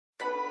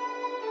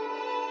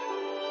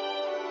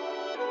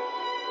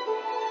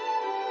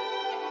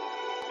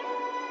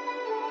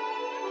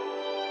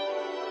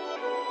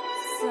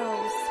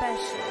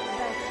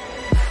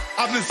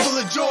I've been full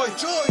of joy.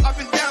 I've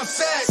been down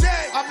sad.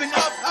 I've been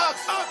up.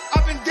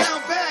 I've been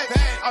down bad.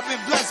 I've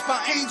been blessed by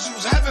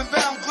angels, heaven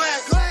bound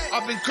glad.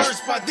 I've been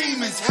cursed by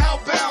demons,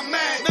 hell bound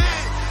mad.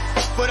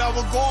 But I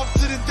will go off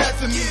to the death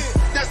of me.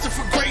 Destined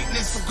for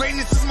greatness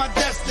is my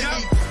destiny.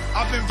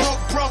 I've been broke.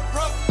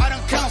 I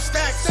done count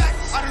stacks.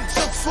 I done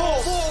took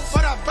full,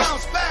 but I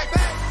bounced back.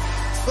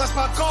 Blessed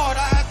by God,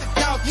 I had to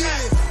count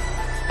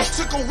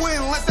Took a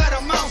win, let that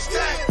amount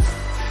stack.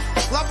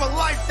 Love a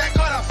life, thank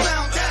God I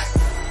found that.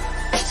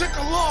 Took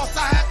a loss,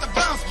 I had to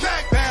bounce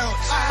back.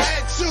 Bounce, I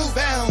had to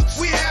bounce.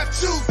 We have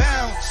to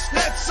bounce.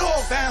 Let's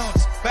all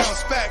bounce.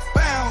 Bounce back,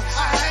 bounce.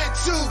 I had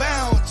to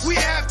bounce. We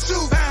have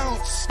to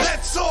bounce.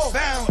 Let's all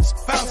bounce.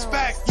 Bounce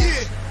back,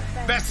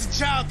 yeah. Bastard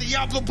child,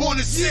 Diablo born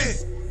to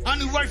sin. I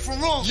knew right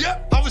from wrong.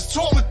 Yep, I was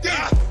torn within.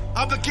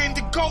 I became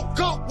the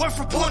GOAT, went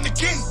from born to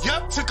king.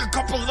 Yep, took a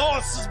couple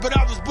losses, but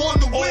I was born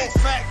to win.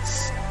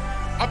 Facts.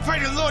 I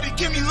pray the Lord, He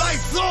give me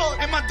life, Lord.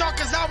 In my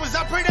darkest hours,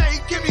 I pray that He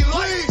give me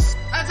life.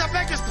 As I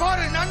beg His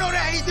pardon, I know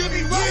that He did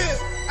me right.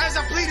 As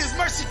I plead His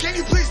mercy, can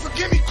You please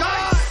forgive me,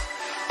 God?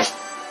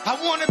 I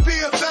wanna be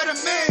a better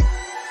man.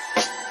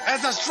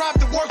 As I strive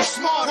to work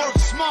smarter.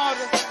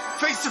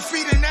 Face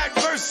defeat and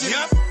adversity.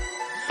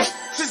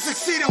 To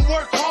succeed and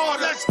work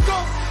hard. Let's go.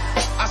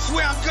 I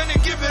swear I'm gonna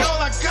give it all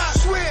I got.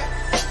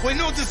 With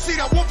no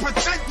deceit, I won't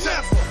pretend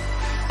never.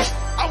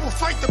 I will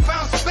fight to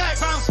bounce back.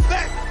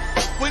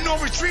 With no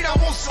retreat, I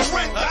won't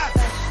surrender.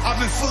 I've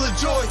been full of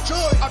joy.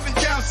 I've been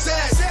down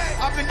sad.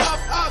 I've been up.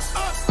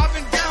 I've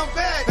been down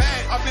bad.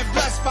 I've been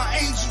blessed by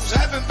angels,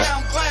 heaven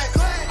bound glad.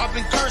 I've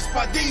been cursed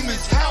by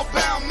demons, hell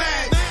bound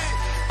mad.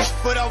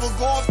 But I will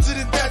go off to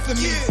the death of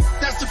me.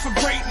 Destined for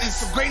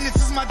greatness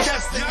is my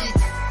destiny.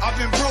 I've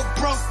been broke.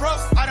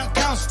 I done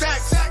count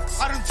stacks.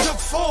 I done took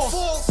full,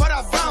 but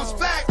I bounced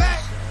back.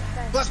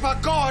 Blessed by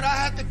God, I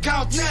had to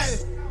count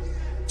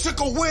Took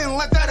a win,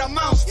 let that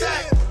amount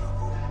stack.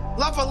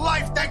 Love a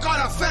life, thank God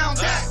I found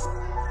that.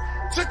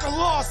 Took a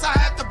loss, I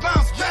had to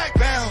bounce back.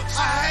 Bounce,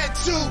 I had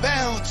to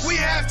bounce. We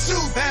have to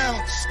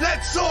bounce.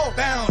 Let's all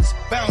bounce.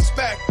 Bounce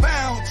back,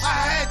 bounce.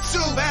 I had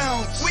to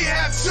bounce. We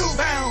have to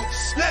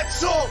bounce.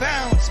 Let's all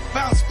bounce.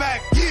 Bounce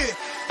back, yeah.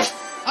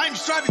 I am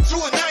striving to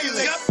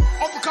annihilate.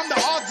 Overcome the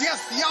odds, yes,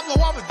 Diablo,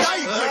 I would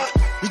die great.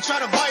 You try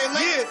to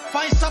violate,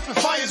 find yourself in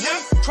fire's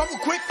way. Trouble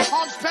quick,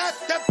 arms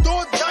path, death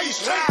door, die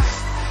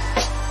straight.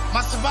 My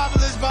survival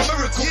is by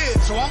miracle,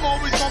 so I'm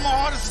always on my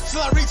hardest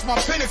until I reach my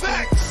pinnacle.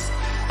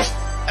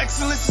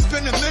 Excellence has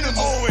been the minimum.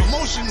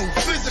 Emotional,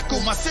 physical,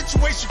 my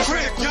situation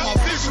critical, my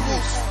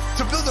visuals.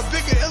 To build a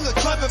bigger, iller,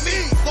 clever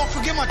me. Lord,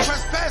 forgive my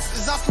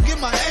trespasses, I forgive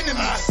my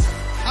enemies.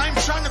 I'm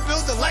trying to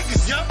build a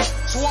legacy,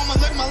 so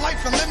I'ma live my life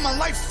and live my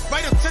life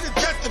right up to the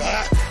death of me.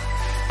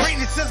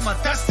 Greatness is my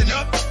destiny.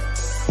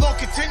 Lord,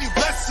 continue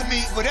blessing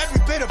me with every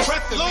bit of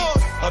breath of me.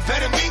 A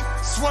better me,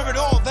 swear it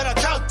all that I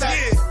doubt that.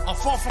 I'm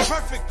far from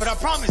perfect, but I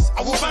promise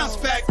I will bounce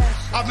back.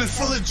 I've been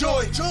full of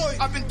joy.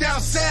 I've been down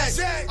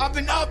sad. I've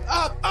been up.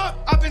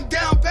 I've been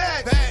down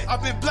bad.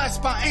 I've been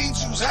blessed by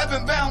angels,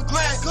 heaven bound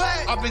glad.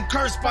 I've been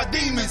cursed by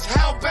demons,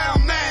 hell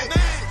bound mad.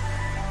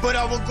 But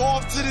I will go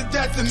off to the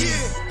death of me.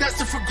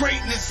 Destined for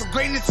greatness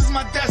is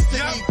my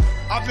destiny.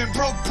 I've been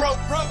broke.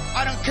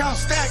 I done count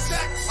stacks.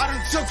 I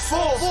done took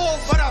full,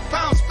 but I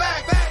bounced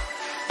back.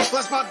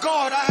 Blessed by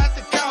God, I had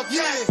to count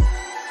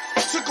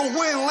Took a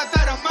win, let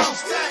that amount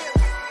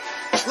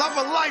stack. Love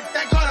a life,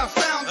 thank God I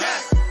found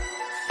that.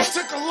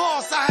 Took a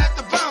loss, I had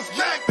to bounce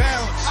back.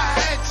 Bounce, I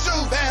had to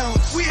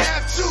bounce. We had